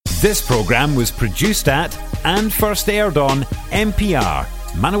This programme was produced at and first aired on MPR,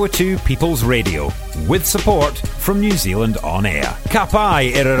 Manawatu People's Radio, with support from New Zealand On Air. Ka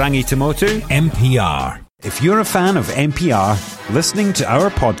pai Irarangi Tamotu, MPR. If you're a fan of MPR, listening to our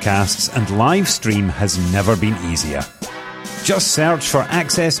podcasts and live stream has never been easier. Just search for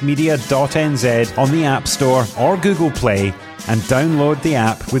accessmedia.nz on the App Store or Google Play and download the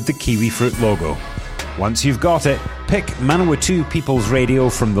app with the kiwi fruit logo. Once you've got it, pick Manawatu People's Radio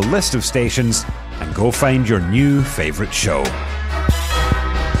from the list of stations and go find your new favourite show.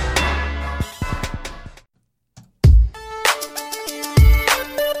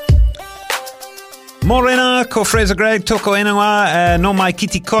 Morena, ko Fraser Gregg, toko ingoa, no mai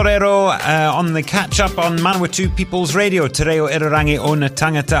kiti korero on the Catchup on Manawatu People's Radio. Te reo irarangi o na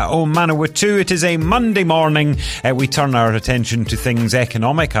tangata o Manawatu. It is a Monday morning. We turn our attention to things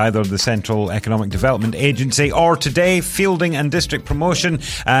economic, either the Central Economic Development Agency or today, Feilding and District Promotion,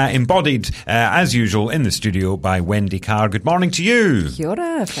 embodied, as usual, in the studio by Wendy Carr. Good morning to you. Kia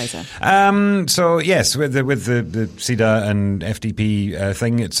ora, Fraser. So, yes, with the CEDA and FDP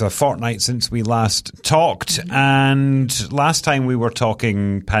thing, it's a fortnight since we last talked, and last time we were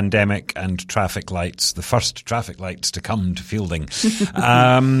talking pandemic and traffic lights, the first traffic lights to come to Feilding.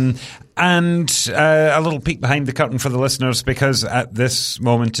 And a little peek behind the curtain for the listeners, because at this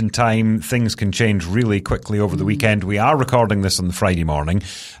moment in time, things can change really quickly over the weekend. We are recording this on the Friday morning,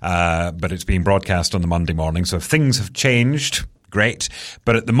 but it's being broadcast on the Monday morning. So if things have changed, great.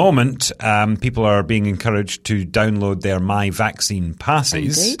 But at the moment, people are being encouraged to download their My Vaccine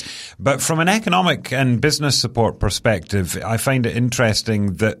passes. Indeed. But from an economic and business support perspective, I find it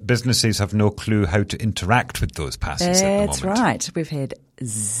interesting that businesses have no clue how to interact with those passes at the moment. That's right. We've had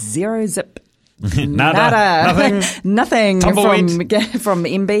zero zip. Nada. Nothing from Tumbleweed.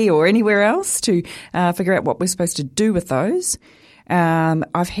 MB or anywhere else to figure out what we're supposed to do with those.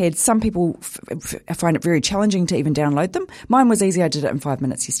 I've had some people find it very challenging to even download them. Mine was easy. I did it in 5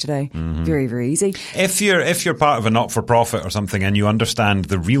 minutes yesterday. Mm-hmm. Very, very easy. If you're part of a not-for-profit or something and you understand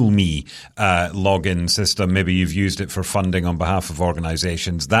the RealMe login system, maybe you've used it for funding on behalf of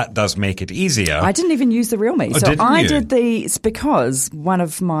organisations, that does make it easier. I didn't even use the RealMe. Oh, so didn't I you? did these because one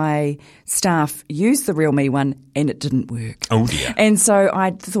of my staff used the RealMe one and it didn't work. Oh dear. And so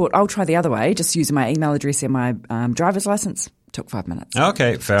I thought I'll try the other way, just using my email address and my driver's licence. Took 5 minutes.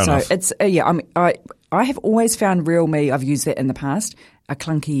 Okay, fair enough. So it's I have always found RealMe, I've used that in the past, a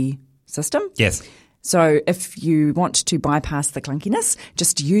clunky system. Yes. So if you want to bypass the clunkiness,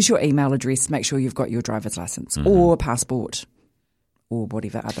 just use your email address, make sure you've got your driver's license or passport or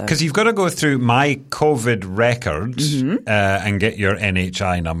whatever other. Because you've got to go through my COVID record and get your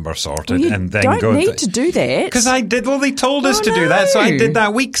NHI number sorted, Well, and then don't go. need to do that. Because I did. Well, they told us to do that, so I did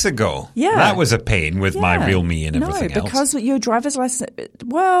that weeks ago. Yeah, that was a pain with my RealMe and everything else. No, because your driver's license.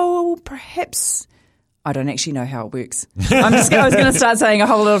 Well, perhaps. I don't actually know how it works. I was going to start saying a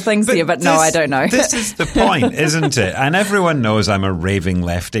whole lot of things here, but no, I don't know. This is the point, isn't it? And everyone knows I'm a raving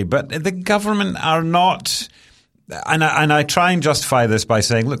lefty, but the government are not. And I try and justify this by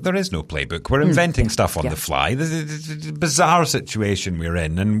saying, look, there is no playbook. We're inventing stuff on the fly. This is a bizarre situation we're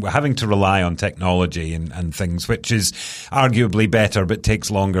in, and we're having to rely on technology and things, which is arguably better but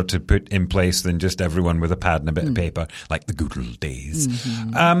takes longer to put in place than just everyone with a pad and a bit of paper, like the good old days.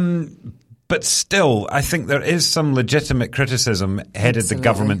 But still, I think there is some legitimate criticism headed the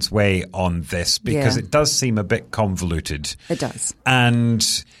government's way on this, because it does seem a bit convoluted. It does.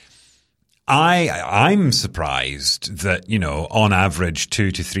 And I'm surprised that, on average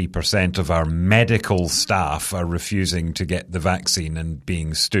 2 to 3% of our medical staff are refusing to get the vaccine and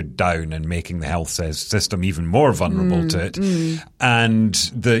being stood down and making the health system even more vulnerable to it. And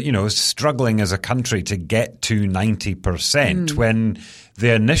struggling as a country to get to 90% when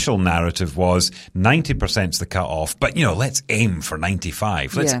the initial narrative was 90%'s the cut-off, but, let's aim for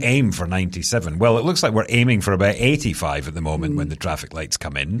 95. Let's aim for 97. Well, it looks like we're aiming for about 85 at the moment when the traffic lights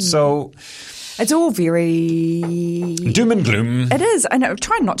come in. So it's all very doom and gloom. It is. I know.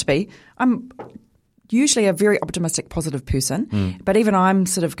 Trying not to be. I'm usually a very optimistic, positive person, but even I'm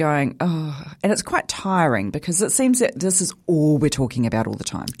sort of going, and it's quite tiring because it seems that this is all we're talking about all the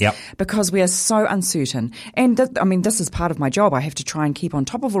time. Yep. Because we are so uncertain. And this is part of my job. I have to try and keep on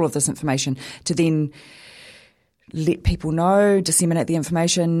top of all of this information to then let people know, disseminate the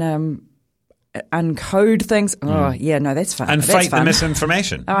information, uncode things. That's fun. And that's fight fun. the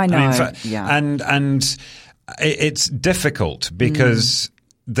misinformation. I know. And it's difficult because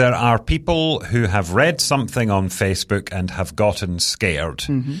there are people who have read something on Facebook and have gotten scared,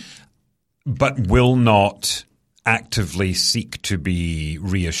 but will not actively seek to be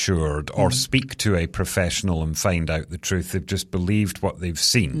reassured or speak to a professional and find out the truth. They've just believed what they've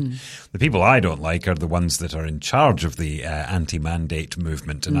seen. The people I don't like are the ones that are in charge of the anti-mandate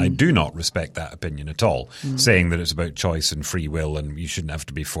movement, and I do not respect that opinion at all, saying that it's about choice and free will and you shouldn't have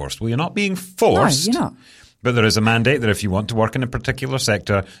to be forced. Well, you're not being forced. No, you're not. But there is a mandate that if you want to work in a particular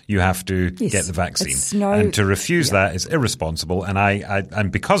sector, you have to get the vaccine. And to refuse that is irresponsible. And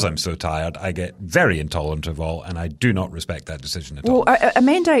and because I'm so tired, I get very intolerant of all, and I do not respect that decision at all. Well, a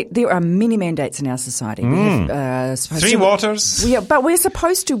mandate, there are many mandates in our society. We have, Three waters. But we're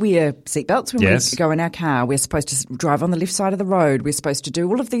supposed to wear seatbelts when we go in our car. We're supposed to drive on the left side of the road. We're supposed to do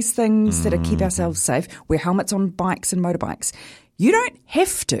all of these things that keep ourselves safe. Wear helmets on bikes and motorbikes. You don't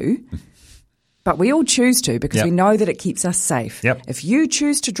have to. But we all choose to because we know that it keeps us safe. If you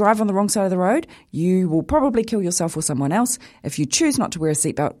choose to drive on the wrong side of the road, you will probably kill yourself or someone else. If you choose not to wear a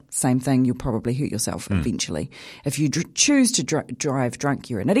seatbelt, same thing, you'll probably hurt yourself eventually. If you choose to drive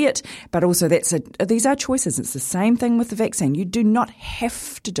drunk, you're an idiot. But also these are choices. It's the same thing with the vaccine. You do not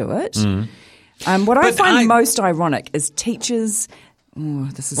have to do it. What I find most ironic is teachers...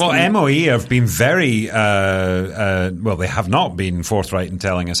 MOE have been very, they have not been forthright in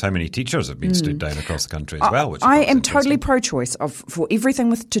telling us how many teachers have been stood down across the country as well. Which I am totally pro-choice for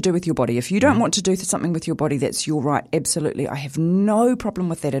everything to do with your body. If you don't want to do something with your body, that's your right. Absolutely. I have no problem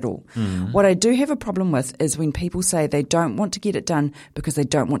with that at all. What I do have a problem with is when people say they don't want to get it done because they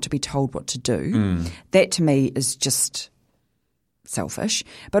don't want to be told what to do. That to me is just... selfish.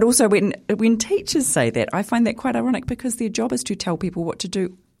 But also when teachers say that, I find that quite ironic because their job is to tell people what to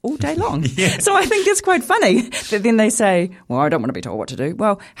do all day long. So I think it's quite funny that then they say, well, I don't want to be told what to do.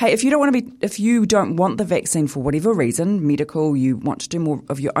 Well, hey, if you don't want the vaccine for whatever reason, medical, you want to do more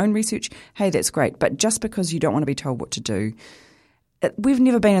of your own research, hey, that's great. But just because you don't want to be told what to do, we've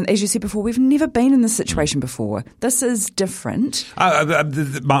never been, as you said before, we've never been in this situation before. This is different. Whilst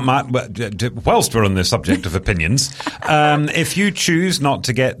we're on the subject of opinions, if you choose not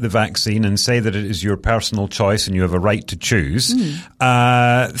to get the vaccine and say that it is your personal choice and you have a right to choose,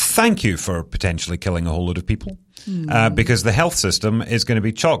 thank you for potentially killing a whole lot of people. Because the health system is going to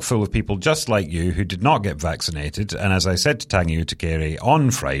be chock full of people just like you who did not get vaccinated. And as I said to Tangi Utakere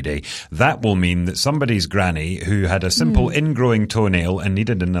on Friday, that will mean that somebody's granny who had a simple ingrowing toenail and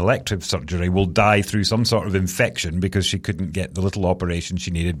needed an elective surgery will die through some sort of infection because she couldn't get the little operation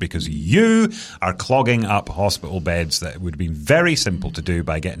she needed because you are clogging up hospital beds that would be very simple to do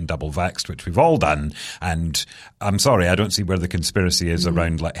by getting double vaxxed, which we've all done. And I'm sorry, I don't see where the conspiracy is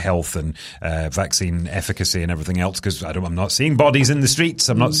around like health and vaccine efficacy and everything else, because I'm not seeing bodies in the streets.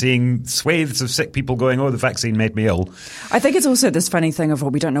 I'm not seeing swathes of sick people going, oh, the vaccine made me ill. I think it's also this funny thing of,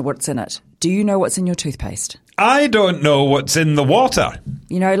 well, we don't know what's in it. Do you know what's in your toothpaste? I don't know what's in the water.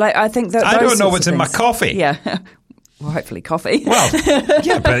 You know, like I think that I don't know what's in my coffee. Yeah. Well, hopefully coffee. Well,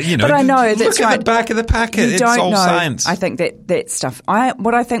 yeah, but you know, but I know that's look at the back of the packet. It's all science. I think that stuff.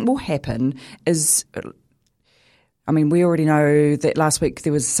 What I think will happen is, I mean, we already know that last week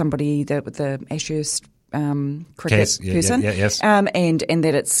there was somebody with the Ashurst cricket person, and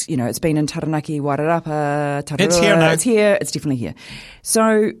that it's it's been in Taranaki, Wairarapa, Tararua. It's here now. It's here. It's definitely here.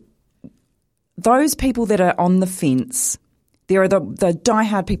 So those people that are on the fence, there are the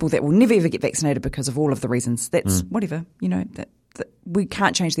diehard people that will never ever get vaccinated because of all of the reasons. That's whatever, that we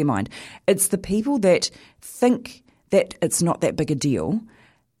can't change their mind. It's the people that think that it's not that big a deal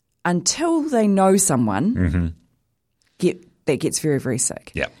until they know someone that gets very, very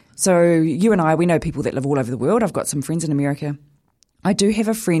sick. Yeah. So you and I, we know people that live all over the world. I've got some friends in America. I do have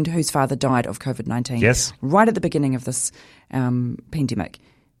a friend whose father died of COVID-19 right at the beginning of this pandemic.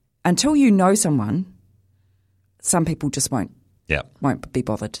 Until you know someone, some people just won't be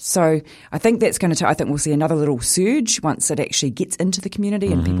bothered. So I think that's going to I think we'll see another little surge once it actually gets into the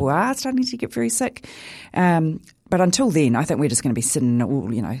community and people are starting to get very sick. But until then, I think we're just going to be sitting all,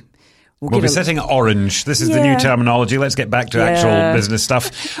 We'll be sitting at orange. This is the new terminology. Let's get back to actual business stuff.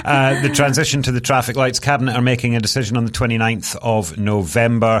 The transition to the traffic lights. Cabinet are making a decision on the 29th of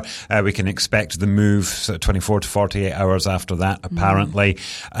November. We can expect the move sort of 24 to 48 hours after that, apparently.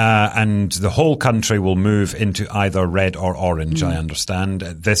 And the whole country will move into either red or orange, I understand,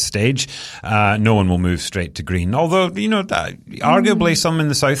 at this stage. No one will move straight to green. Although, arguably some in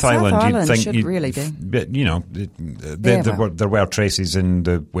the South Island you'd think should really be. But, there were traces in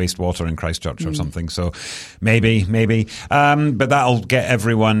the wastewater in Christchurch or something, so maybe. But that'll get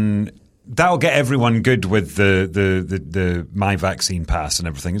everyone that'll get everyone good with the My Vaccine Pass and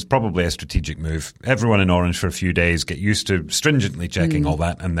everything. It's probably a strategic move. Everyone in Orange for a few days, get used to stringently checking all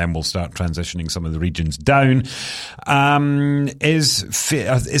that, and then we'll start transitioning some of the regions down.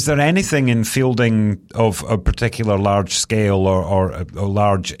 Is there anything in Feilding of a particular large scale or a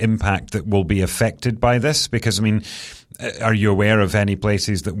large impact that will be affected by this? Because, I mean, are you aware of any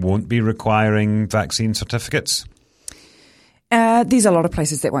places that won't be requiring vaccine certificates? There's a lot of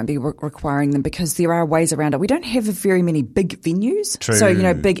places that won't be requiring them because there are ways around it. We don't have very many big venues. True.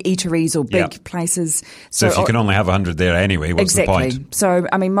 So, big eataries or big places. So if you can only have 100 there anyway, what's the point? So,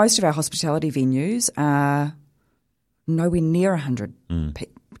 I mean, most of our hospitality venues are nowhere near 100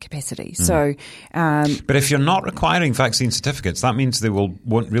 capacity. So, but if you're not requiring vaccine certificates, that means they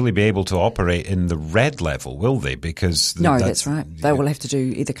won't really be able to operate in the red level, will they? Because that's right. They will have to do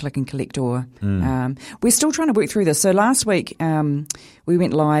either click and collect or. We're still trying to work through this. So last week we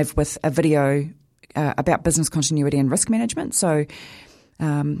went live with a video about business continuity and risk management. So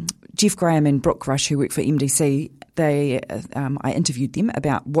Jeff Graham and Brooke Rush, who work for MDC, I interviewed them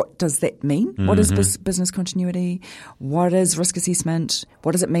about what does that mean? What is business continuity? What is risk assessment?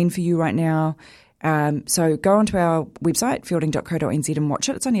 What does it mean for you right now? So go onto our website, feilding.co.nz, and watch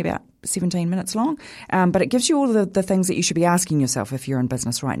it. It's only about 17 minutes long, but it gives you all the things that you should be asking yourself if you're in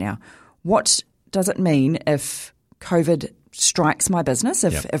business right now. What does it mean if COVID strikes my business,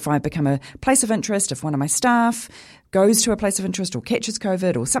 if I become a place of interest, if one of my staff goes to a place of interest or catches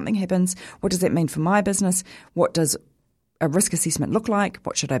COVID or something happens, what does that mean for my business? What does a risk assessment look like?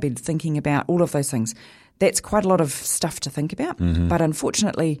 What should I be thinking about? All of those things. That's quite a lot of stuff to think about. But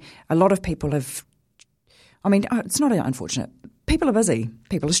unfortunately, a lot of people have, it's not unfortunate. People are busy.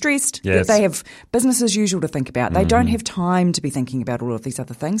 People are stressed. Yes. They have business as usual to think about. They don't have time to be thinking about all of these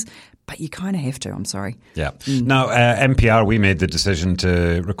other things, but you kind of have to, I'm sorry. Yeah. Now, MPR, we made the decision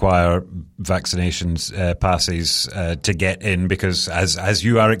to require vaccinations passes to get in because, as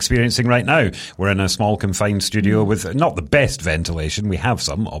you are experiencing right now, we're in a small confined studio with not the best ventilation. We have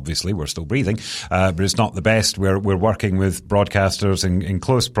some, obviously. We're still breathing, but it's not the best. We're working with broadcasters in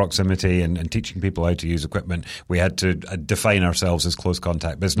close proximity and teaching people how to use equipment. We had to define ourselves as close contact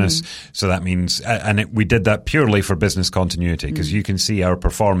business. So that means, we did that purely for business continuity because you can see our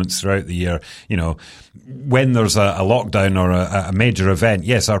performance throughout the year. When there's a lockdown or a major event,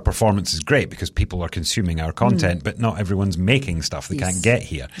 yes, our performance is great because people are consuming our content, but not everyone's making stuff they can't get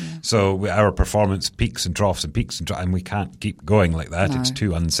here. So our performance peaks and troughs and we can't keep going like that. It's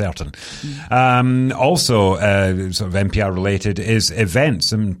too uncertain. Also, sort of NPR related is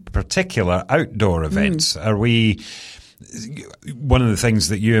events, in particular outdoor events. One of the things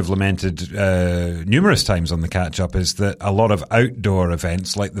that you have lamented numerous times on the Catchup is that a lot of outdoor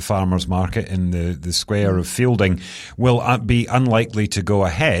events like the farmers market in the square of Feilding will be unlikely to go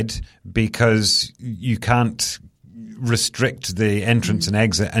ahead because you can't restrict the entrance and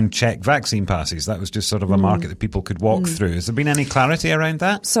exit and check vaccine passes. That was just sort of a market that people could walk through. Has there been any clarity around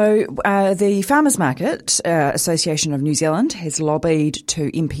that? So the Farmers Market Association of New Zealand has lobbied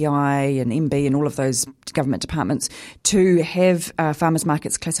to MPI and MB and all of those government departments to have farmers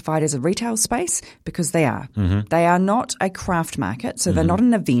markets classified as a retail space because they are. They are not a craft market, so they're not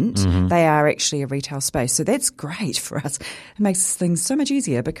an event. They are actually a retail space. So that's great for us. It makes things so much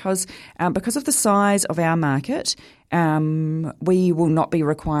easier because of the size of our market. We will not be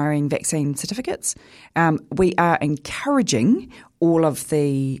requiring vaccine certificates. We are encouraging all of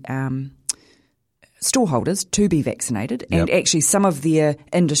the storeholders to be vaccinated, and actually some of their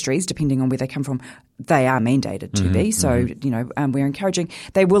industries, depending on where they come from, they are mandated to be. So, we're encouraging.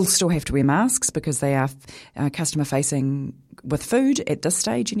 They will still have to wear masks because they are customer facing with food at this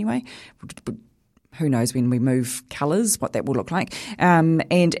stage anyway. Who knows when we move colours, what that will look like. And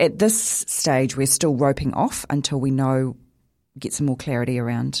at this stage, we're still roping off until we get some more clarity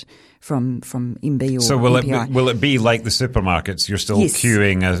around from MB or So MPI. will it be like the supermarkets? You're still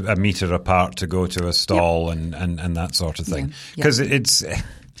queuing a metre apart to go to a stall and that sort of thing? Because it's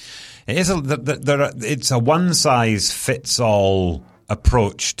a one-size-fits-all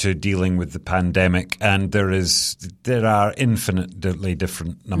approach to dealing with the pandemic, and there are infinitely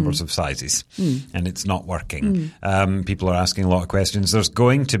different numbers of sizes, and it's not working. People are asking a lot of questions. There's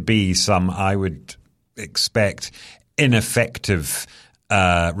going to be some, I would expect, ineffective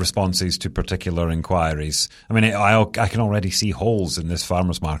responses to particular inquiries. I mean, I can already see holes in this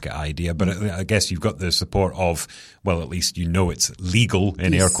farmers market idea, but I guess you've got the support of, well, at least it's legal,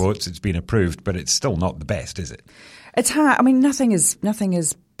 in air quotes, it's been approved, but it's still not the best, is it? It's hard. I mean, nothing is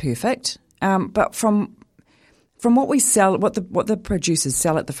perfect. But from what we sell, what the producers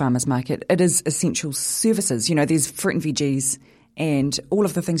sell at the farmers market, it is essential services. There's fruit and veggies and all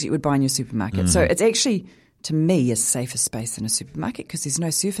of the things that you would buy in your supermarket. So it's actually, to me, a safer space than a supermarket because there's no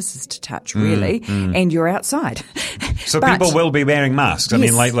surfaces to touch, really, and you're outside. So people will be wearing masks. I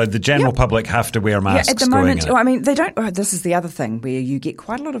mean, like the general public have to wear masks. Yeah, at the moment, I mean, they don't. This is the other thing where you get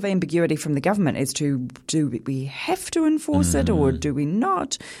quite a lot of ambiguity from the government as to do we have to enforce it or do we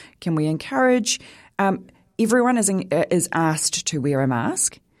not? Can we encourage? Everyone is asked to wear a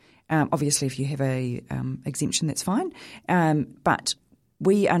mask. Obviously, if you have a exemption, that's fine. But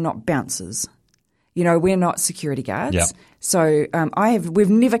we are not bouncers. We're not security guards. Yep. So we've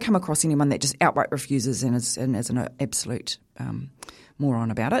never come across anyone that just outright refuses and is an absolute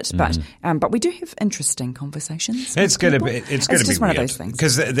moron about it. But we do have interesting conversations. It's going to be just one of those things.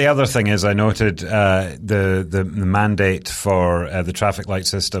 Because the other thing is, I noted the mandate for the traffic light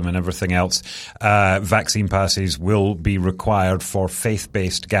system and everything else. Vaccine passes will be required for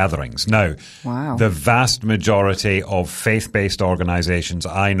faith-based gatherings. Now, the vast majority of faith-based organisations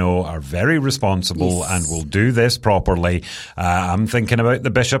I know are very responsible and will do this properly. I'm thinking about the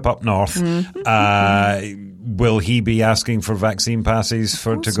bishop up north. Will he be asking for vaccine passes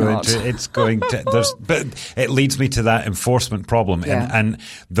to go into? It's going to. But it leads me to that enforcement problem, and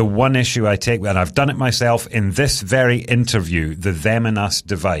the one issue I take, and I've done it myself in this very interview, the them and us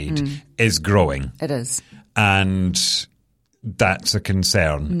divide is growing. It is, and that's a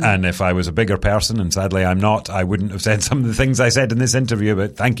concern. And if I was a bigger person, and sadly I'm not, I wouldn't have said some of the things I said in this interview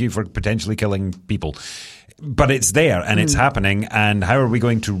about thank you for potentially killing people. But it's there and it's happening, and how are we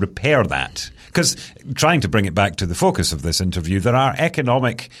going to repair that? Because trying to bring it back to the focus of this interview, there are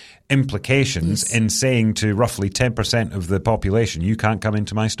economic implications in saying to roughly 10% of the population, you can't come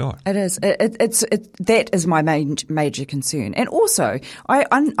into my store. It is. That is my major concern. And also,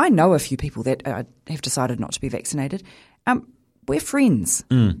 I know a few people that have decided not to be vaccinated. We're friends.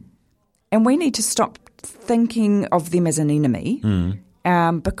 And we need to stop thinking of them as an enemy.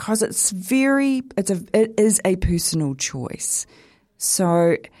 Because it is a personal choice.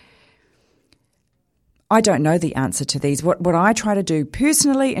 So I don't know the answer to these. What I try to do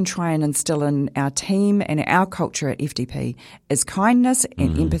personally and try and instill in our team and our culture at FDP is kindness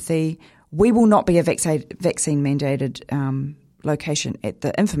and empathy. We will not be a vaccine mandated location at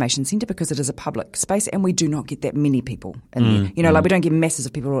the information centre because it is a public space and we do not get that many people in there. Like we don't get masses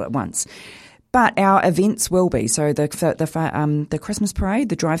of people all at once. But our events will be. So the Christmas parade,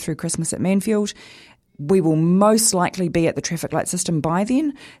 the drive-through Christmas at Manfield, we will most likely be at the traffic light system by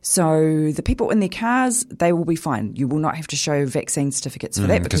then. So the people in their cars, they will be fine. You will not have to show vaccine certificates for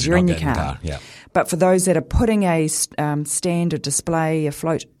that because you're in your car. Yeah. But for those that are putting a stand, a display, a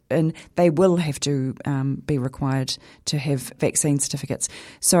float in, they will have to be required to have vaccine certificates.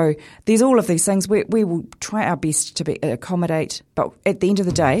 So there's all of these things. We will try our best to accommodate. But at the end of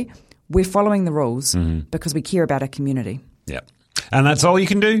the day, we're following the rules because we care about our community. Yeah. And that's all you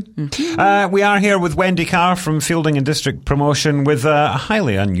can do. We are here with Wendy Carr from Feilding and District Promotion with a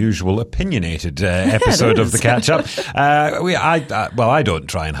highly unusual, opinionated episode of the Catchup. I don't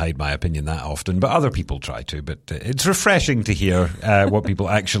try and hide my opinion that often, but other people try to. But it's refreshing to hear what people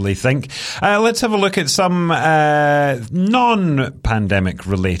actually think. Let's have a look at some non-pandemic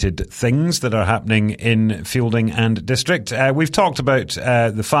related things that are happening in Feilding and District. We've talked about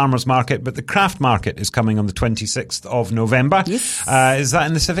the farmers market, but the craft market is coming on the 26th of November. Yes. Is that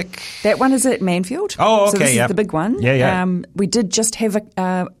in the Civic? That one is at Manfield. Oh, okay. So this is the big one. Yeah. We did just have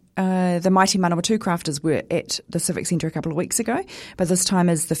the mighty Manawatu crafters were at the Civic Centre a couple of weeks ago, but this time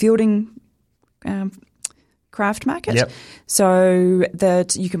is the Feilding Craft Market. Yep. So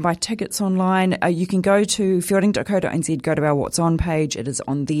that you can buy tickets online. You can go to feilding.co.nz, go to our What's On page. It is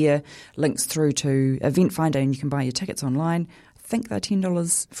on there, links through to Event Finder, and you can buy your tickets online. I think they're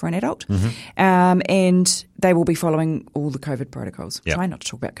 $10 for an adult. And they will be following all the COVID protocols. Try not to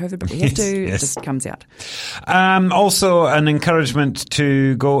talk about COVID, but we have to. Yes. It just comes out. Also, an encouragement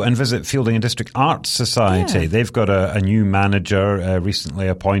to go and visit Feilding and District Art Society. Yeah. They've got a new manager recently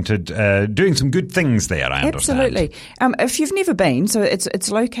appointed, doing some good things there, I understand. Absolutely. If you've never been, so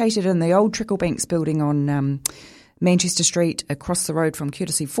it's located in the old Tricklebanks building on Manchester Street, across the road from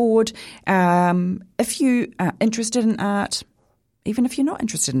Courtesy Ford. If you are interested in art, even if you're not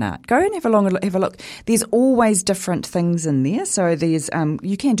interested in art, go and have a look. There's always different things in there. So there's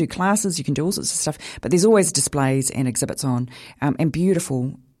you can do classes, you can do all sorts of stuff, but there's always displays and exhibits on, and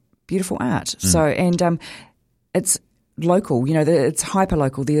beautiful art. So it's local. It's hyper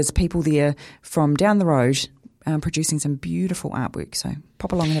local. There's people there from down the road producing some beautiful artwork. So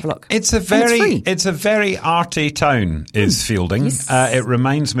pop along and have a look. It's a very arty town, is Feilding. Yes. It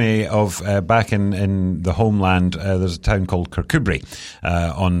reminds me of back in the homeland. There's a town called Kirkcudbright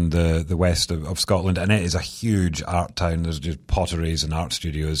on the west of Scotland, and it is a huge art town. There's just potteries and art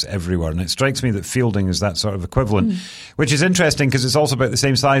studios everywhere, and it strikes me that Feilding is that sort of equivalent, which is interesting because it's also about the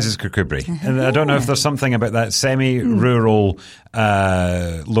same size as Kirkcudbright. And I don't know if there's something about that semi-rural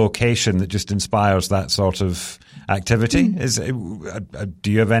location that just inspires that sort of activity.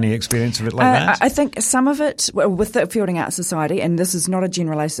 Do you have any experience of it like that? I think some of it, with the Feilding Art Society, and this is not a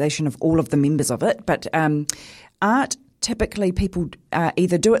generalisation of all of the members of it, but art, typically people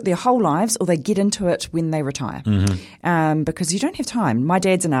either do it their whole lives or they get into it when they retire, because you don't have time. My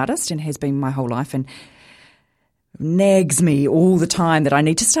dad's an artist and has been my whole life, and nags me all the time that I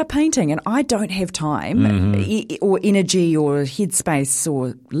need to start painting, and I don't have time or energy or headspace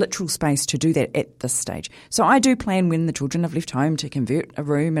or literal space to do that at this stage. So I do plan when the children have left home to convert a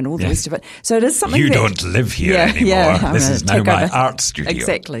room and all the rest of it. So it is something you don't live here anymore. This is now my art studio.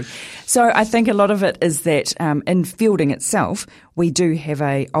 Exactly. So I think a lot of it is that in Feilding itself, we do have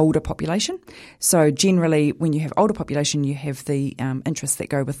a older population. So generally, when you have older population, you have the interests that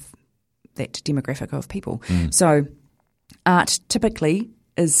go with that demographic of people. So art typically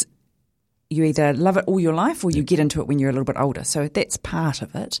is you either love it all your life or you get into it when you're a little bit older. So that's part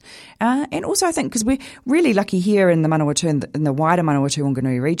of it. And also I think because we're really lucky here in the Manawatu, in the wider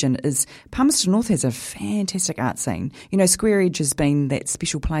Manawatu-Wanganui region, is Palmerston North has a fantastic art scene. You know, Square Edge has been that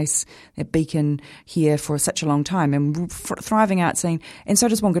special place, that beacon here for such a long time, and thriving art scene. And so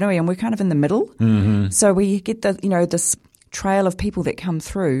does Wanganui, and we're kind of in the middle. So we get this trail of people that come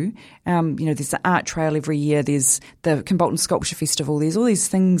through. There's the art trail every year. There's the Kimbolton Sculpture Festival. There's all these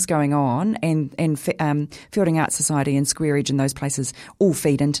things going on, and Feilding Art Society and Square Edge and those places all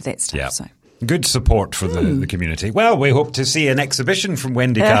feed into that stuff. Yeah. So. Good support for the community. Well, we hope to see an exhibition from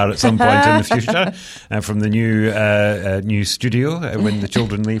Wendy Carr at some point in the future from the new studio when the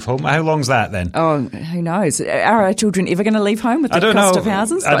children leave home. How long's that then? Oh, who knows? Are our children ever going to leave home with the cost of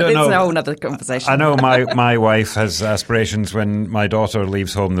houses? That's a whole other conversation. I know my wife has aspirations when my daughter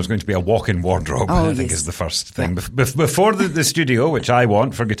leaves home. There's going to be a walk-in wardrobe, I think is the first thing. Before the studio, which I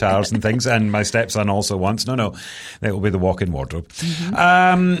want for guitars and things, and my stepson also wants. No, it will be the walk-in wardrobe.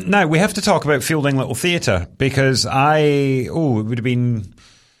 Now, we have to talk about Feilding Little Theatre, because it would have been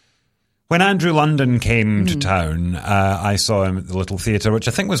when Andrew London came to town. I saw him at the Little Theatre, which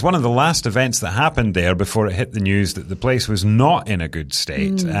I think was one of the last events that happened there before it hit the news that the place was not in a good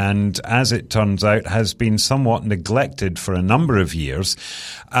state, and as it turns out has been somewhat neglected for a number of years,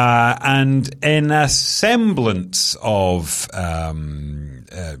 and in a semblance of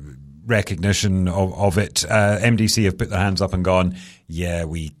recognition of it, MDC have put their hands up and gone, yeah,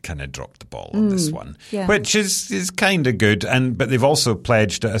 we kind of dropped the ball on this one, which is kind of good. But they've also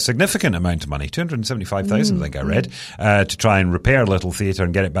pledged a significant amount of money, 275,000, I think I read, to try and repair Little Theatre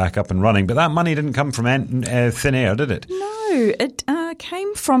and get it back up and running. But that money didn't come from thin air, did it? No, it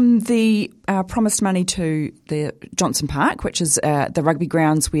came from the promised money to the Johnson Park, which is the rugby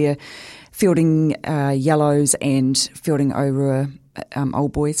grounds where Feilding Yellows and Feilding Orua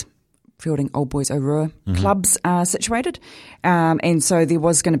Old Boys Orua clubs are situated. And so there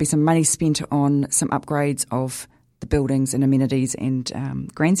was going to be some money spent on some upgrades of the buildings and amenities and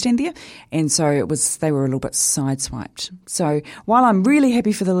grandstand there. And so they were a little bit sideswiped. So while I'm really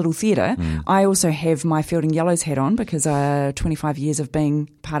happy for the Little Theatre, I also have my Feilding Yellows hat on because 25 years of being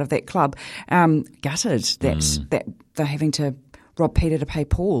part of that club, gutted that they're having to rob Peter to pay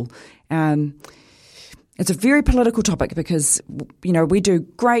Paul. It's a very political topic because, we do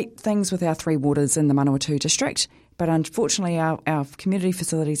great things with our three waters in the Manawatu district, but unfortunately our community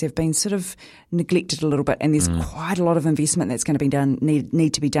facilities have been sort of neglected a little bit, and there's quite a lot of investment that's going to be done,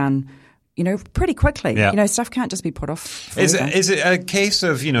 need to be done, pretty quickly. Yeah. Stuff can't just be put off. Is it a case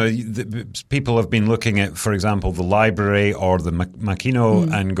of, people have been looking at, for example, the library or the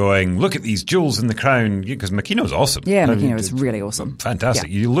Makino and going, look at these jewels in the crown, because Makino's awesome. Yeah, Makino is really awesome.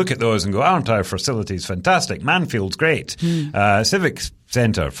 Fantastic. Yeah. You look at those and go, aren't our facilities fantastic? Manfield's great. Civic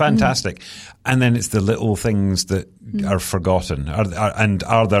Centre, fantastic. And then it's the little things that are forgotten.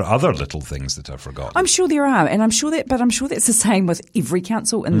 Are there other little things that are forgotten? I'm sure there are, and I'm sure that's the same with every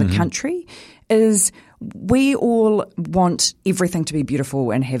council in the country. Is we all want everything to be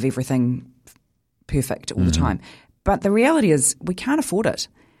beautiful and have everything perfect all the time, but the reality is we can't afford it.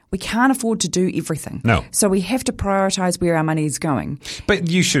 We can't afford to do everything. No. So we have to prioritise where our money is going. But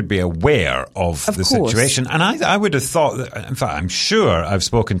you should be aware of the course. situation. And I would have thought that, in fact, I'm sure I've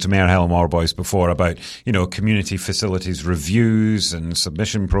spoken to Mayor Helen Warboys before about, community facilities reviews and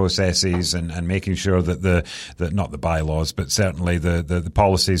submission processes and making sure that not the bylaws, but certainly the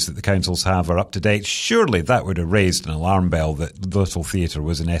policies that the councils have are up to date. Surely that would have raised an alarm bell that Little Theatre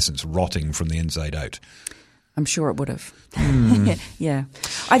was in essence rotting from the inside out. I'm sure it would have. Yeah.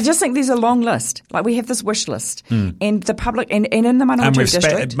 I just think there's a long list. Like, we have this wish list. And the public, and in the Manawatu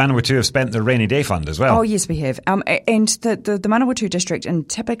district. Manawatu have spent the rainy day fund as well. Oh, yes, we have. And the Manawatu district, and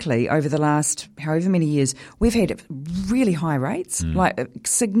typically over the last however many years, we've had really high rates, like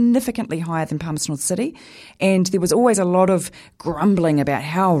significantly higher than Palmerston North City. And there was always a lot of grumbling about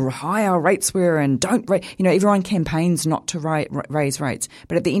how high our rates were and everyone campaigns not to raise rates.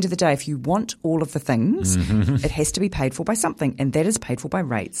 But at the end of the day, if you want all of the things, it has to be paid for by something, and that is paid for by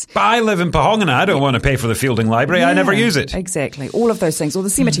rates. But I live in Pahongana. I don't want to pay for the Feilding Library. I never use it. Exactly. All of those things. Or the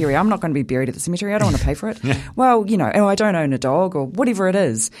cemetery. I'm not going to be buried at the cemetery. I don't want to pay for it. Well, I don't own a dog or whatever it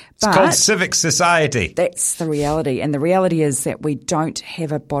is. But it's called civic society. That's the reality. And the reality is that we don't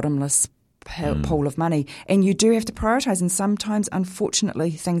have a bottomless pool of money, and you do have to prioritise, and sometimes,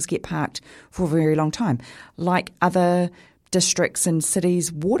 unfortunately, things get parked for a very long time, like other districts and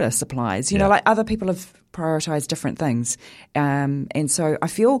cities' water supplies. Like other people have prioritised different things. And so I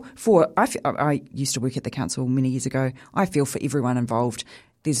used to work at the council many years ago. I feel for everyone involved.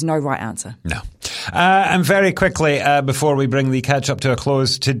 There's no right answer. No. And very quickly, before we bring the catch-up to a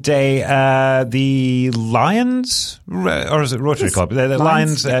close today, the Lions, or is it Rotary Club? The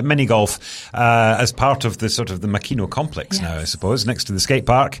Lions mini golf, as part of the sort of the Makino complex now, I suppose, next to the skate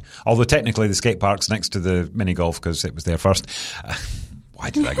park. Although technically the skate park's next to the mini golf because it was there first.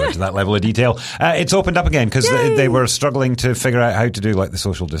 Why did I go into that level of detail? It's opened up again because they were struggling to figure out how to do like the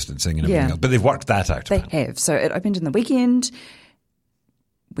social distancing and everything else. But they've worked that out. They have. So it opened in the weekend.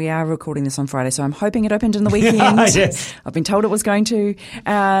 We are recording this on Friday, so I'm hoping it opened in the weekend. Yes. I've been told it was going to.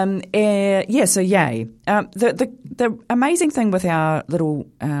 So yay. The amazing thing with our little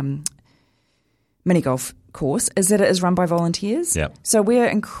mini golf course is that it is run by volunteers. Yep. So we're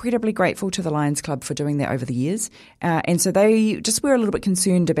incredibly grateful to the Lions Club for doing that over the years. And so they just were a little bit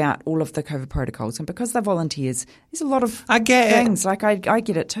concerned about all of the COVID protocols. And because they're volunteers, there's a lot of things. Like I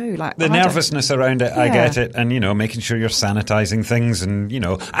get it too. Like the nervousness around it, I get it. And, making sure you're sanitizing things and,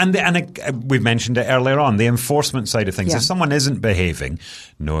 we've mentioned it earlier on, the enforcement side of things. If someone isn't behaving,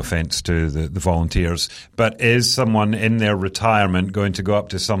 no offence to the volunteers, but is someone in their retirement going to go up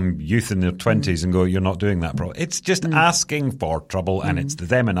to some youth in their 20s and go, you're not doing that, bro? It's just asking for trouble, and it's the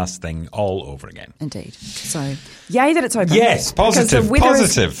them and us thing all over again. Indeed. So, yay that it's open. Yes, positive.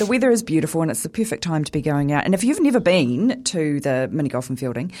 The weather is beautiful, and it's the perfect time to be going out. And if you've never been to the mini golf and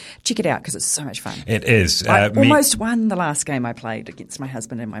Feilding, check it out because it's so much fun. It is. I almost won the last game I played against my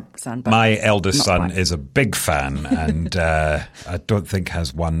husband and my son. But my eldest son is a big fan, and I don't think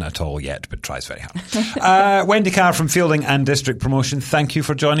has won at all yet, but tries very hard. Wendy Carr from Feilding and District Promotion, thank you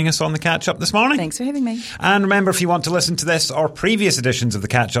for joining us on the Catch-Up this morning. Thanks for having me. And remember, if you want to listen to this or previous editions of the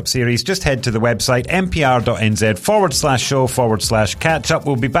Catch-Up series, just head to the website mpr.nz/show/catch-up.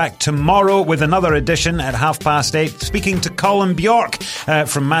 We'll be back tomorrow with another edition at 8:30, speaking to Colin Bjork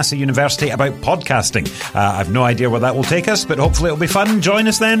from Massey University about podcasting. I've no idea where that will take us, but hopefully it'll be fun. Join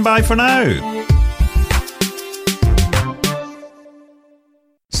us then. Bye for now.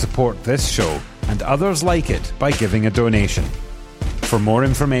 Support this show and others like it by giving a donation. For more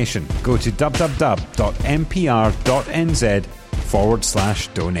information, go to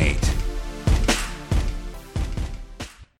www.mpr.nz/donate.